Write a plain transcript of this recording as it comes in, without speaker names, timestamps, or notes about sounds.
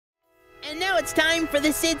it's time for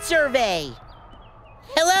the Sid Survey.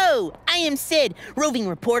 Hello, I am Sid, roving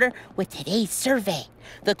reporter, with today's survey.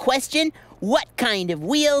 The question, what kind of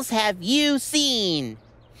wheels have you seen?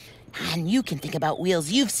 And you can think about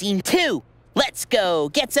wheels you've seen too. Let's go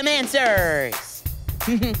get some answers.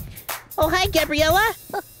 Oh, hi, Gabriella.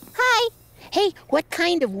 Hi. Hey, what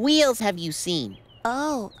kind of wheels have you seen?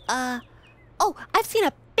 I've seen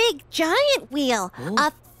a big giant wheel. Ooh.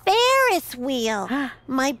 A Ferris wheel.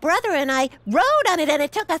 My brother and I rode on it, and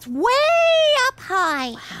it took us way up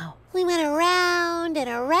high. Wow. We went around and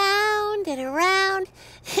around and around.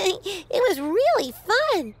 It was really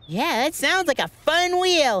fun. Yeah, that sounds like a fun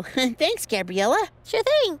wheel. Thanks, Gabriella. Sure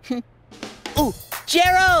thing. Ooh,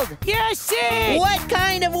 Gerald! Yes, Sid! What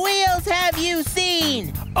kind of wheels have you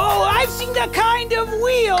seen? Oh, I've seen the kind of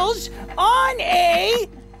wheels on a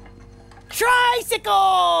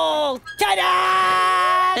tricycle!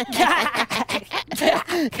 Ta-da!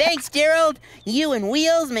 Thanks, Gerald. You and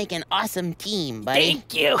Wheels make an awesome team, buddy.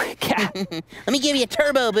 Thank you. Let me give you a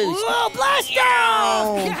turbo boost. Whoa, blast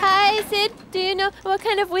off! Hi, Sid. Do you know what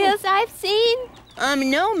kind of wheels I've seen?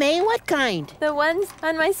 No, May, what kind? The ones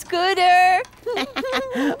on my scooter.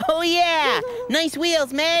 Oh, yeah. Nice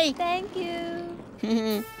wheels, May. Thank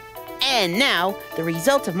you. And now, the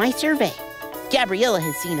results of my survey. Gabriella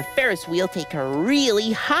has seen a Ferris wheel take her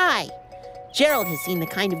really high. Gerald has seen the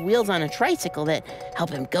kind of wheels on a tricycle that help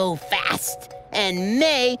him go fast. And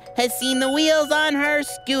May has seen the wheels on her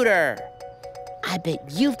scooter. I bet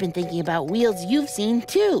you've been thinking about wheels you've seen,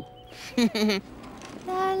 too.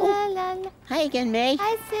 La, la, la, la. Hi again, May.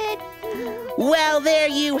 Hi, Sid. Well, there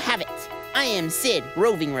you have it. I am Sid,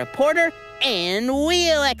 roving reporter and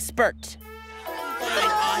wheel expert.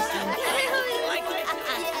 Awesome.